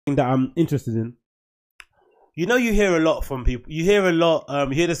thing that I'm interested in. You know, you hear a lot from people. You hear a lot.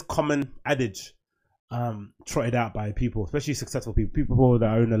 You hear this common adage, trotted out by people, especially successful people, people that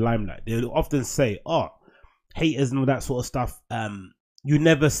are in the limelight. They often say, "Oh, haters and all that sort of stuff." You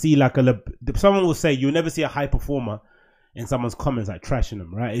never see like someone will say you never see a high performer in someone's comments like trashing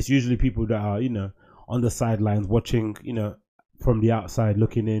them, right? It's usually people that are, on the sidelines watching, from the outside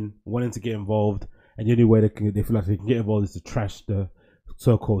looking in, wanting to get involved, and the only way they feel like they can get involved is to trash the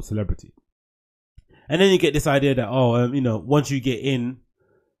so-called celebrity. And then you get this idea that once you get in,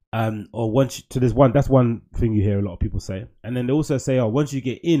 or that's one thing you hear a lot of people say. And then they also say, oh, once you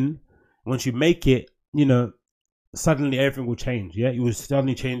get in, once you make it, suddenly everything will change. Yeah, you will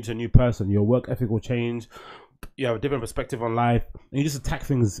suddenly change a new person. Your work ethic will change. You have a different perspective on life, and you just attack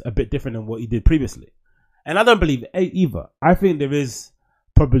things a bit different than what you did previously. And I don't believe it either. I think there is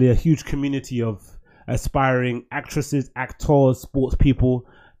probably a huge community of aspiring actresses, actors, sports people,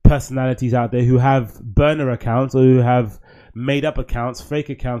 personalities out there who have burner accounts or who have made up accounts, fake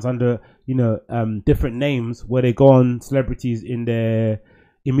accounts under different names, where they go on celebrities in their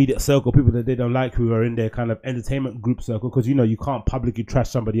immediate circle, people that they don't like, who are in their kind of entertainment group circle, because you can't publicly trash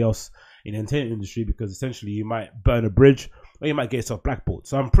somebody else in the entertainment industry, because essentially you might burn a bridge or you might get yourself blackballed.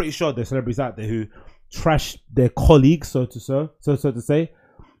 So I'm pretty sure there's celebrities out there who trash their colleagues, so to say,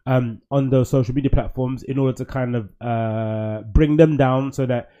 on those social media platforms in order to kind of bring them down, so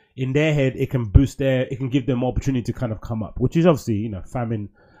that in their head it can give them opportunity to kind of come up, which is obviously famine.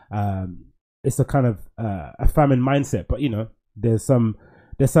 It's a kind of a famine mindset, but there's some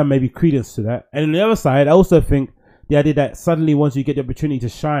maybe credence to that. And on the other side, I also think the idea that suddenly once you get the opportunity to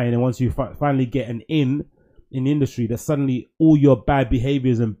shine, and once you finally get an in the industry, that suddenly all your bad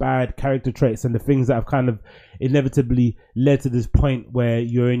behaviors and bad character traits and the things that have kind of inevitably led to this point where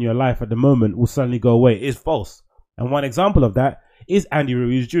you're in your life at the moment will suddenly go away is false. And one example of that is Andy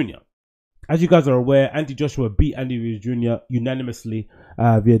Ruiz Jr. As you guys are aware, Andy Joshua beat Andy Ruiz Jr. unanimously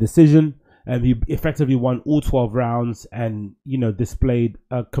via decision. He effectively won all 12 rounds and, displayed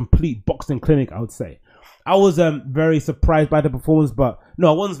a complete boxing clinic, I would say. I was very surprised by the performance, but no,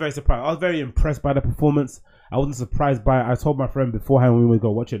 I wasn't very surprised. I was very impressed by the performance. I wasn't surprised by it. I told my friend beforehand when we would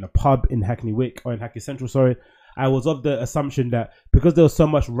go watch it in a pub in Hackney Wick, or in Hackney Central, sorry. I was of the assumption that because there was so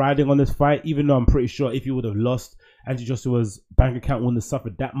much riding on this fight, even though I'm pretty sure if he would have lost, Andy Joshua's bank account wouldn't have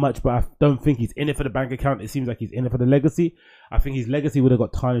suffered that much, but I don't think he's in it for the bank account. It seems like he's in it for the legacy. I think his legacy would have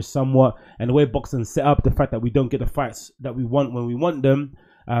got tarnished somewhat, and the way boxing's set up, the fact that we don't get the fights that we want when we want them,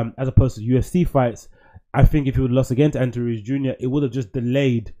 as opposed to UFC fights, I think if he would have lost again to Andy Ruiz Jr., it would have just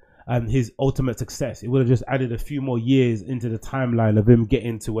delayed his ultimate success. It would have just added a few more years into the timeline of him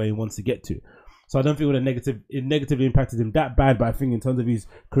getting to where he wants to get to. So I don't think it negatively impacted him that bad, but I think in terms of his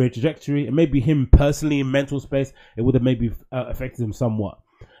career trajectory, and maybe him personally in mental space, it would have maybe affected him somewhat.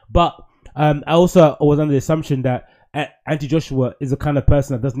 But I also was under the assumption that Andy Joshua is the kind of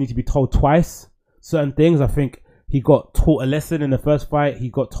person that doesn't need to be told twice certain things. I think he got taught a lesson in the first fight. He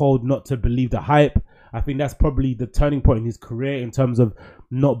got told not to believe the hype. I think that's probably the turning point in his career in terms of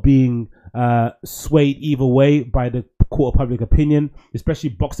not being swayed either way by the court of public opinion, especially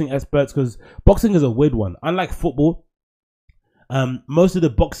boxing experts, because boxing is a weird one. Unlike football, most of the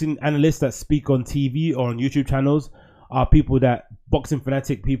boxing analysts that speak on TV or on YouTube channels are people that boxing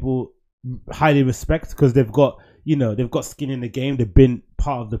fanatic people highly respect, because they've got skin in the game. They've been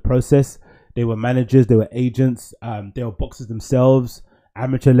part of the process. They were managers, they were agents, they were boxers themselves,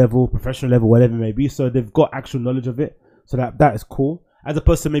 amateur level, professional level, whatever it may be. So they've got actual knowledge of it. So that is cool. As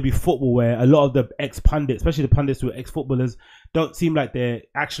opposed to maybe football, where a lot of the ex-pundits, especially the pundits who are ex-footballers, don't seem like they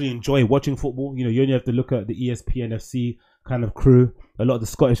actually enjoy watching football. You only have to look at the ESPN FC kind of crew. A lot of the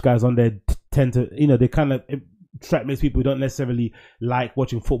Scottish guys on there tend to, they kind of attract most people who don't necessarily like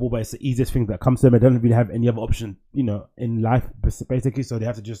watching football, but it's the easiest thing that comes to them. They don't really have any other option, in life, basically. So they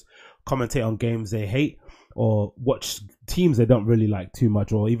have to just commentate on games they hate, or watch teams they don't really like too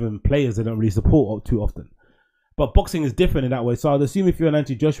much, or even players they don't really support too often. But boxing is different in that way. So I'd assume if you're an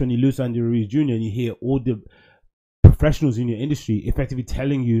Andy Joshua and you lose Andy Ruiz Jr. and you hear all the professionals in your industry effectively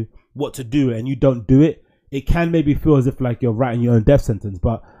telling you what to do and you don't do it, it can maybe feel as if like you're writing your own death sentence.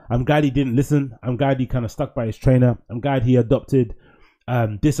 But I'm glad he didn't listen. I'm glad he kind of stuck by his trainer. I'm glad he adopted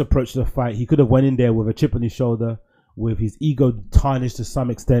this approach to the fight. He could have went in there with a chip on his shoulder, with his ego tarnished to some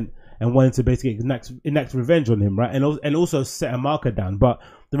extent, and wanted to basically enact revenge on him, right? And also set a marker down. But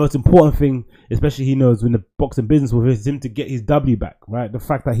the most important thing, especially he knows in the boxing business, is him to get his W back, right? The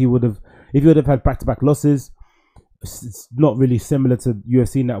fact that if he would have had back-to-back losses, it's not really similar to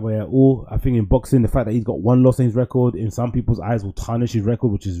UFC in that way at all. I think in boxing, the fact that he's got one loss in his record, in some people's eyes, will tarnish his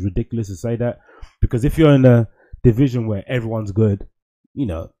record, which is ridiculous to say that. Because if you're in a division where everyone's good, you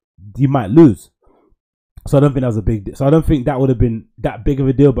know, you might lose. So I don't think that was a big deal. So I don't think that would have been that big of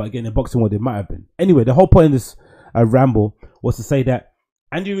a deal. But again, in boxing world, it might have been. Anyway, the whole point of this ramble was to say that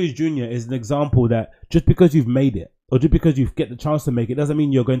Andy Ruiz Jr. is an example that just because you've made it, or just because you get the chance to make it, doesn't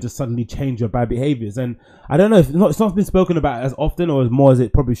mean you're going to suddenly change your bad behaviors. And I don't know if it's not been spoken about as often or as more as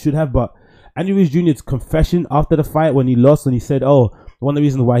it probably should have, but Andy Ruiz Jr.'s confession after the fight when he lost, and he said, oh, one of the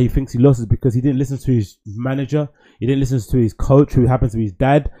reasons why he thinks he lost is because he didn't listen to his manager, he didn't listen to his coach, who happens to be his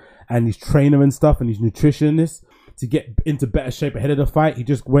dad, and his trainer and stuff, and his nutritionist, to get into better shape ahead of the fight. He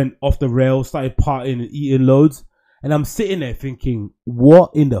just went off the rails, started partying and eating loads. And I'm sitting there thinking,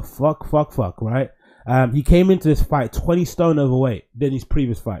 what in the fuck, right? He came into this fight 20 stone overweight than his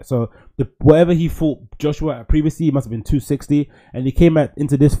previous fight. So whatever he fought Joshua at previously, he must have been 260. And he came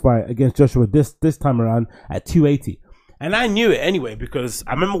into this fight against Joshua this time around at 280. And I knew it anyway, because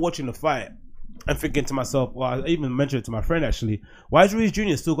I remember watching the fight and thinking to myself, well, I even mentioned it to my friend actually, why is Ruiz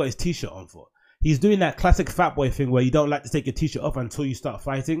Jr. still got his t-shirt on for? He's doing that classic fat boy thing where you don't like to take your t-shirt off until you start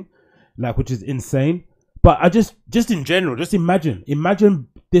fighting, like, which is insane. But I just in general, just imagine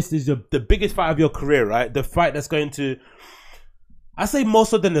this is the biggest fight of your career, right? The fight that's going to, I say more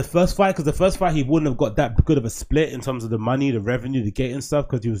so than the first fight, because the first fight he wouldn't have got that good of a split in terms of the money, the revenue, the gate and stuff,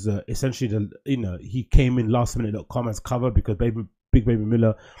 because he was essentially he came in lastminute.com as cover because Big Baby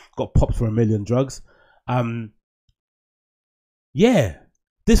Miller got popped for $1 million drugs. Yeah,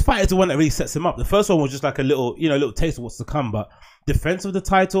 this fight is the one that really sets him up. The first one was just like a little taste of what's to come, but defense of the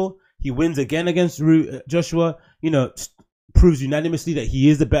title. He wins again against Joshua, proves unanimously that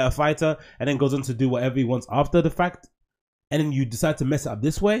he is the better fighter, and then goes on to do whatever he wants after the fact. And then you decide to mess it up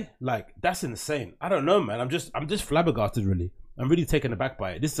this way? Like, that's insane. I don't know, man. I'm just flabbergasted, really. I'm really taken aback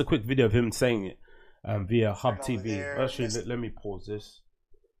by it. This is a quick video of him saying it via Hub TV. Actually, let me pause this.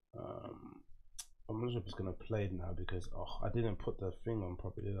 I'm not sure if it's going to play it now because I didn't put the thing on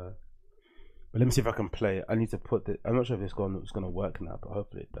properly, did I? But let me see if I can play it. I need to put it. I'm not sure if it's going to work now, but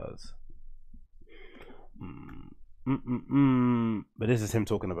hopefully it does. But this is him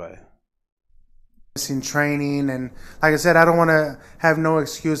talking about it. In training, and like I said, I don't want to have no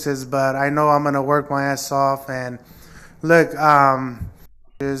excuses, but I know I'm going to work my ass off. And look,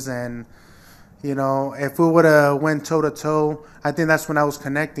 and if we would have went toe to toe, I think that's when I was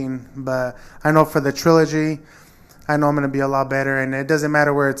connecting. But I know for the trilogy, I know I'm going to be a lot better, and it doesn't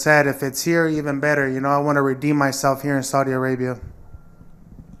matter where it's at. If it's here, even better. I want to redeem myself here in Saudi Arabia.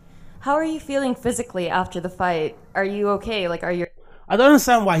 How are you feeling physically after the fight? Are you okay? Like, are you? I don't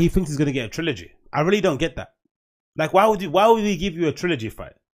understand why he thinks he's going to get a trilogy. I really don't get that. Like, why would he give you a trilogy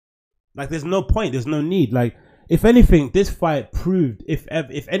fight? Like, there's no point. There's no need. Like, if anything, this fight proved, if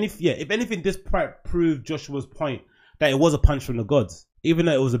anything, this fight proved Joshua's point that it was a punch from the gods. Even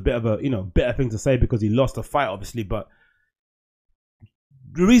though it was a bit of a, bitter thing to say because he lost the fight, obviously, but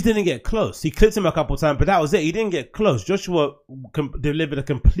Ruiz didn't get close. He clipped him a couple of times, but that was it. He didn't get close. Joshua delivered a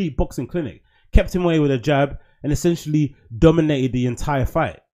complete boxing clinic, kept him away with a jab, and essentially dominated the entire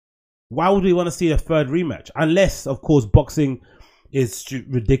fight. Why would we want to see a third rematch? Unless, of course, boxing is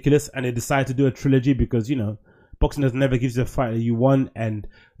ridiculous and they decide to do a trilogy because, boxing never gives you a fight that you want. And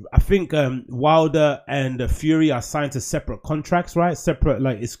I think Wilder and Fury are signed to separate contracts, right? Separate,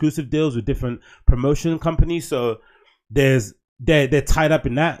 like, exclusive deals with different promotion companies. So they're tied up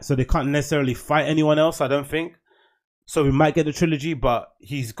in that. So they can't necessarily fight anyone else, I don't think. So we might get the trilogy, but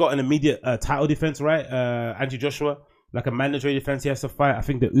he's got an immediate title defense, right? Anti-Joshua. Like a mandatory defense he has to fight. I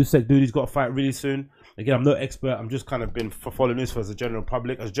think the Usyk dude, he's got to fight really soon. Again, I'm no expert. I'm just kind of been following this as a general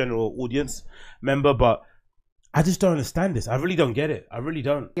public, as a general audience member. But I just don't understand this. I really don't get it. I really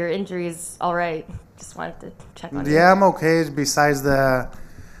don't. Your injury's all right. Just wanted to check on you. Yeah, I'm okay. Besides the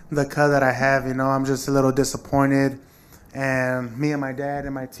cut that I have, I'm just a little disappointed. And me and my dad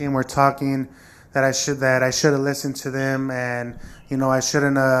and my team were talking that I should have listened to them, and I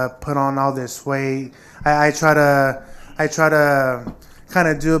shouldn't have put on all this weight. I try to kind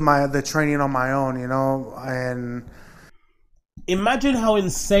of do the training on my own, and imagine how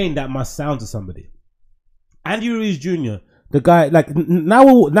insane that must sound to somebody. Andy Ruiz Jr., the guy, like,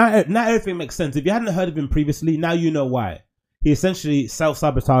 now everything makes sense. If you hadn't heard of him previously, now you know why. He essentially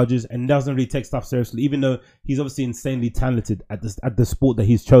self-sabotages and doesn't really take stuff seriously, even though he's obviously insanely talented at the sport that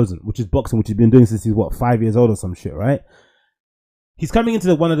he's chosen, which is boxing, which he's been doing since he's, 5 years old or some shit, right? He's coming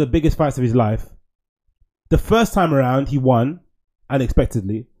into one of the biggest fights of his life. The first time around, he won,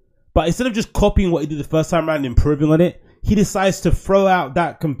 unexpectedly. But instead of just copying what he did the first time around and improving on it, he decides to throw out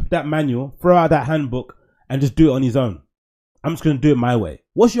that manual, throw out that handbook, and just do it on his own. I'm just going to do it my way.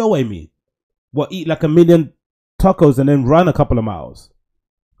 What's your way mean? Eat like 1 million tacos and then run a couple of miles?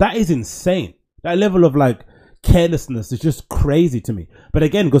 That is insane. That level of, like, carelessness is just crazy to me. But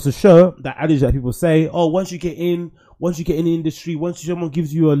again, it goes to show that adage that people say, oh, once you get in the industry, once someone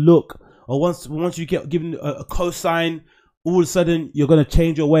gives you a look, or once you get given a cosign, all of a sudden you're going to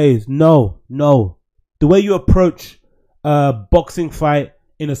change your ways. No. The way you approach a boxing fight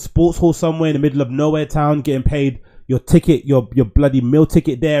in a sports hall somewhere in the middle of nowhere town, getting paid your ticket, your bloody meal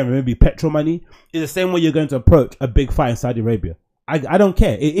ticket there, and maybe petrol money, is the same way you're going to approach a big fight in Saudi Arabia. I don't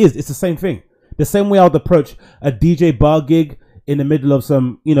care. It's the same thing. The same way I would approach a DJ bar gig in the middle of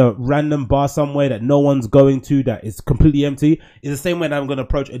some, random bar somewhere that no one's going to, that is completely empty, is the same way that I'm going to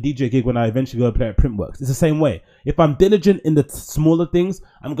approach a DJ gig when I eventually go play at Printworks. It's the same way. If I'm diligent in the smaller things,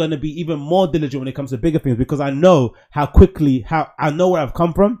 I'm going to be even more diligent when it comes to bigger things, because I know I know where I've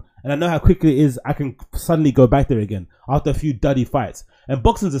come from, and I know how quickly it is I can suddenly go back there again after a few duddy fights. And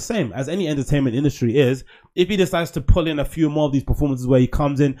boxing's the same as any entertainment industry is. If he decides to pull in a few more of these performances where he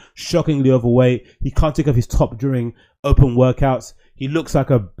comes in shockingly overweight, he can't take off his top during open workouts, he looks like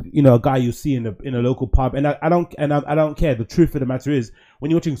a guy you see in a local pub, and I don't care. The truth of the matter is,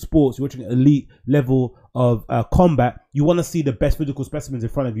 when you're watching sports, you're watching elite level of combat, you want to see the best physical specimens in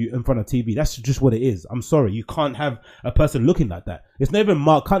front of you, in front of TV. That's just what it is. I'm sorry, you can't have a person looking like that. It's not even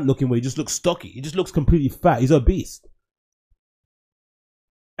Mark Hunt looking, where he just looks stocky. He just looks completely fat. He's obese.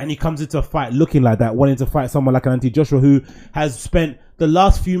 And he comes into a fight looking like that, wanting to fight someone like an Anthony Joshua, who has spent the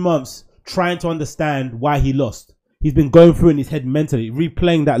last few months trying to understand why he lost. He's been going through in his head mentally,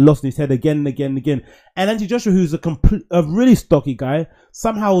 replaying that loss in his head again and again and again. And Anthony Joshua, who's a really stocky guy,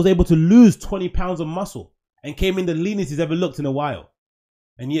 somehow was able to lose 20 pounds of muscle and came in the leanest he's ever looked in a while.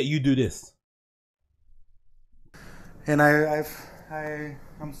 And yet you do this. And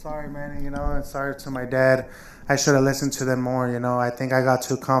I'm sorry, man. And sorry to my dad. I should have listened to them more. I think I got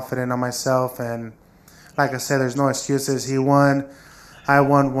too confident on myself. And like I said, there's no excuses. He won. I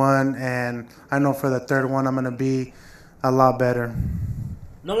won one. And I know for the third one, I'm going to be a lot better.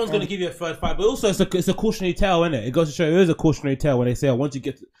 No one's going to give you a third fight. But also, it's a cautionary tale, isn't it? It goes to show you, it is a cautionary tale when they say, once you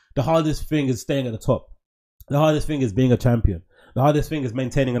get the hardest thing is staying at the top. The hardest thing is being a champion. The hardest thing is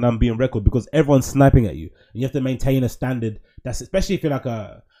maintaining an unbeaten record, because everyone's sniping at you. And you have to maintain a standard. Especially if you're like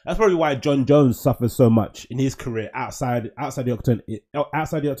that's probably why John Jones suffers so much in his career outside the octagon,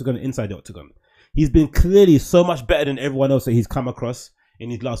 and inside the octagon. He's been clearly so much better than everyone else that he's come across in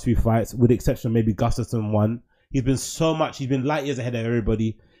his last few fights, with the exception of maybe Gustafsson one. He's been light years ahead of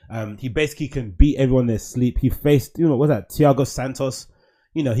everybody. He basically can beat everyone in their sleep. He faced, Thiago Santos.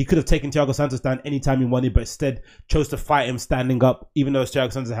 He could have taken Thiago Santos down anytime he wanted, but instead chose to fight him standing up, even though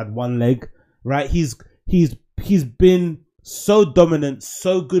Thiago Santos had one leg, right? He's been so dominant,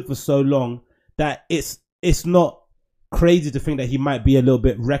 so good for so long, that it's not crazy to think that he might be a little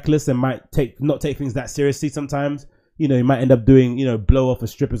bit reckless and might not take things that seriously sometimes. He might end up doing, blow off a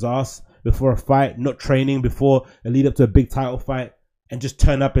stripper's ass before a fight, not training before a lead up to a big title fight, and just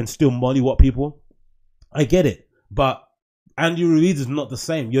turn up and still mollywop people. I get it, but Andy Ruiz is not the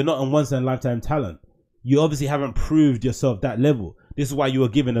same. You're not a once-in-a-lifetime talent. You obviously haven't proved yourself that level. This is why you were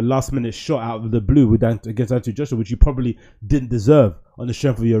given a last-minute shot out of the blue against Anthony Joshua, which you probably didn't deserve on the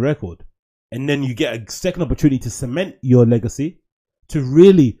strength of your record. And then you get a second opportunity to cement your legacy, to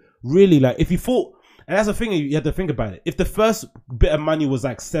really, like, if you fought, and that's the thing, you have to think about it. If the first bit of money was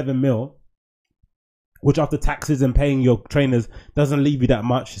like 7 mil, which after taxes and paying your trainers doesn't leave you that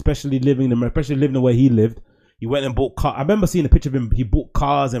much, especially living the way he lived. He went and bought cars. I remember seeing a picture of him. He bought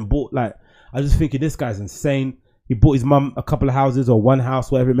cars and bought, like, I was just thinking, this guy's insane. He bought his mum a couple of houses or one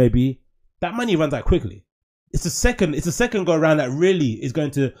house, whatever it may be. That money runs out quickly. It's the second go around that really is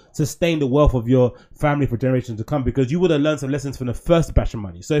going to sustain the wealth of your family for generations to come, because you would have learned some lessons from the first batch of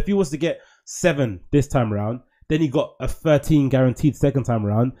money. So if he was to get 7 this time around, then he got a 13 guaranteed second time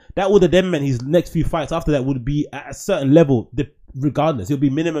around, that would have then meant his next few fights after that would be at a certain level, regardless. It'll be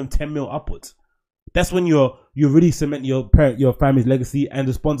minimum 10 mil upwards. That's when you really cement your family's legacy, and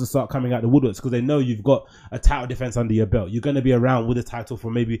the sponsors start coming out the woodworks, because they know you've got a title defense under your belt. You're going to be around with a title for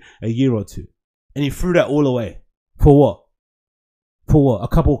maybe a year or two. And you threw that all away. For what? For what? A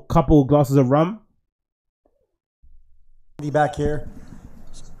couple glasses of rum? Back here.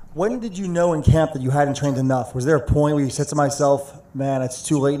 When did you know in camp that you hadn't trained enough? Was there a point where you said to myself, man, it's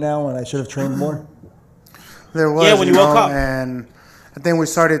too late now and I should have trained more? There was, yeah, when you woke up. And I think we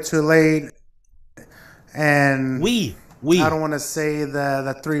started too late. And we I don't want to say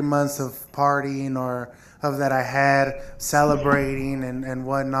the 3 months of partying or of that I had, celebrating and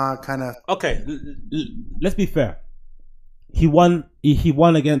whatnot, kind of. Okay, let's be fair. He won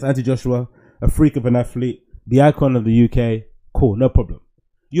against Anthony Joshua, a freak of an athlete, the icon of the UK. Cool, no problem.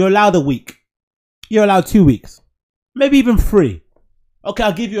 You're allowed a week. You're allowed 2 weeks. Maybe even 3. Okay,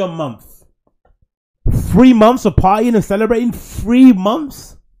 I'll give you a month. 3 months of partying and celebrating? 3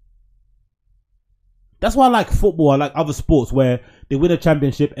 months? That's why I like football. I like other sports where they win a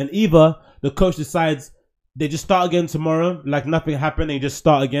championship and either the coach decides they just start again tomorrow, like nothing happened, and you just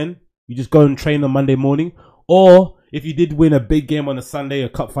start again. You just go and train on Monday morning. Or if you did win a big game on a Sunday, a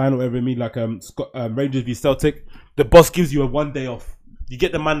cup final, whatever it means, like Rangers v Celtic, the boss gives you a 1 day off. You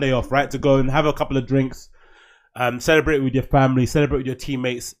get the Monday off, right, to go and have a couple of drinks, celebrate with your family, celebrate with your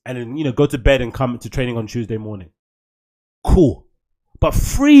teammates, and then, you know, go to bed and come to training on Tuesday morning. Cool. But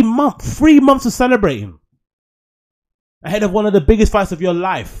 3 months of celebrating ahead of one of the biggest fights of your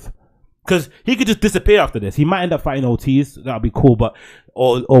life. Because he could just disappear after this. He might end up fighting Ortiz. That'll be cool. But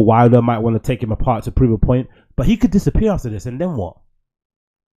or Wilder might want to take him apart to prove a point. But he could disappear after this. And then what?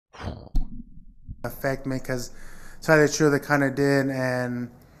 Affect me because to tell you the truth, it kind of did.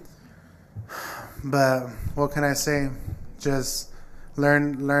 But what can I say? Just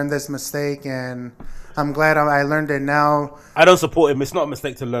learn this mistake, and I'm glad I learned it now. I don't support him. It's not a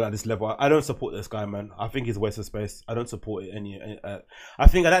mistake to learn at this level. I don't support this guy, man. I think he's a waste of space. I don't support it any. I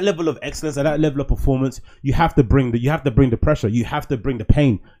think at that level of excellence, at that level of performance, you have to bring the pressure. You have to bring the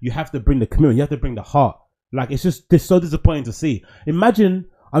pain. You have to bring the commitment. You have to bring the heart. Like, it's so disappointing to see. Imagine,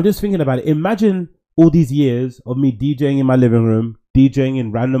 I'm just thinking about it. Imagine all these years of me DJing in my living room, DJing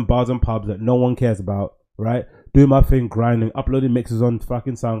in random bars and pubs that no one cares about, right? Doing my thing, grinding, uploading mixes on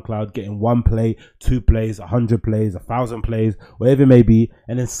fucking SoundCloud, getting 1 play, 2 plays, 100 plays, 1,000 plays, whatever it may be.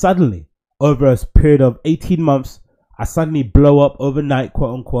 And then suddenly, over a period of 18 months, I suddenly blow up overnight,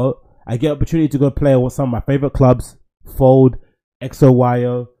 quote unquote. I get opportunity to go play with some of my favorite clubs, Fold,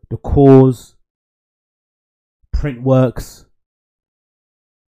 XOYO, The Cause, Printworks,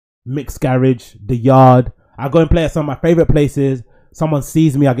 Mixed Garage, The Yard. I go and play at some of my favorite places. Someone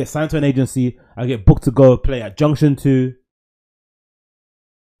sees me, I get signed to an agency, I get booked to go play at Junction 2,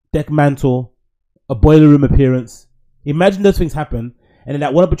 Deck Mantle, a Boiler Room appearance. Imagine those things happen, and then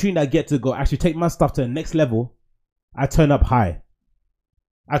that one opportunity I get to go actually take my stuff to the next level, I turn up high.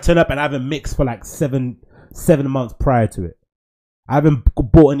 I turn up and I haven't mixed for like seven months prior to it. I haven't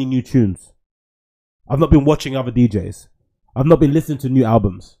bought any new tunes. I've not been watching other DJs. I've not been listening to new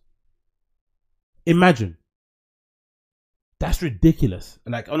albums. Imagine. That's ridiculous.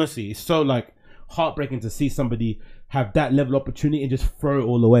 Like, honestly, it's so like heartbreaking to see somebody have that level of opportunity and just throw it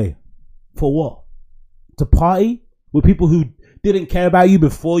all away. For what? To party with people who didn't care about you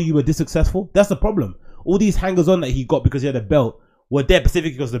before you were this successful? That's the problem. All these hangers on that he got because he had a belt were there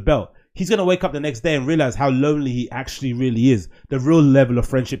specifically because of the belt. He's going to wake up the next day and realize how lonely he actually really is. The real level of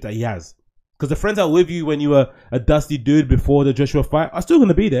friendship that he has. Because the friends that were with you when you were a dusty dude before the Joshua fight are still going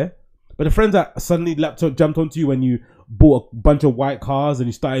to be there. But the friends that suddenly jumped onto you when you bought a bunch of white cars and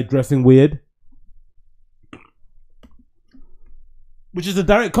you started dressing weird, which is a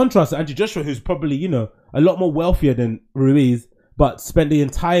direct contrast to Anthony Joshua, who's probably, you know, a lot more wealthier than Ruiz, but spent the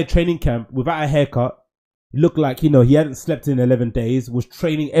entire training camp without a haircut. Looked like, you know, he hadn't slept in 11 days, was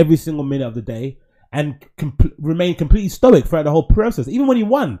training every single minute of the day, and remained completely stoic throughout the whole process. Even when he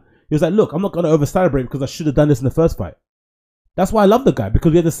won, he was like, look, I'm not going to over-celebrate because I should have done this in the first fight. That's why I love the guy,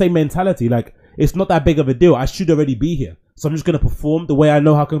 because we have the same mentality. Like, it's not that big of a deal. I should already be here. So I'm just going to perform the way I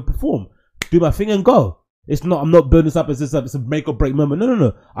know how I can perform. Do my thing and go. It's not, I'm not building this up as this, it's a make or break moment.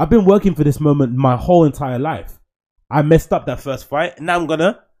 No. I've been working for this moment my whole entire life. I messed up that first fight, and now I'm going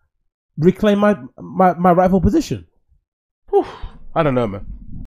to reclaim my rightful position. Whew. I don't know, man.